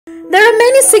There are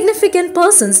many significant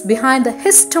persons behind the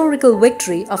historical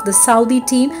victory of the Saudi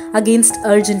team against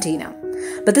Argentina.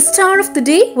 But the star of the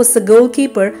day was the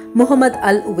goalkeeper Mohammed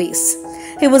Al Owais.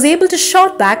 He was able to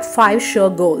shot back 5 sure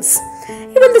goals.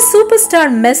 Even the superstar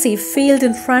Messi failed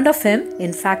in front of him,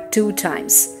 in fact 2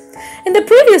 times. In the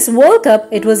previous World Cup,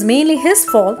 it was mainly his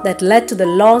fault that led to the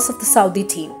loss of the Saudi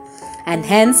team, and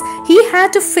hence he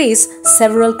had to face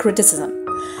several criticism.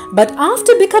 But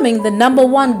after becoming the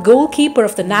 #1 goalkeeper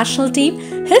of the national team,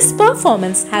 his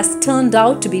performance has turned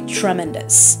out to be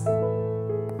tremendous.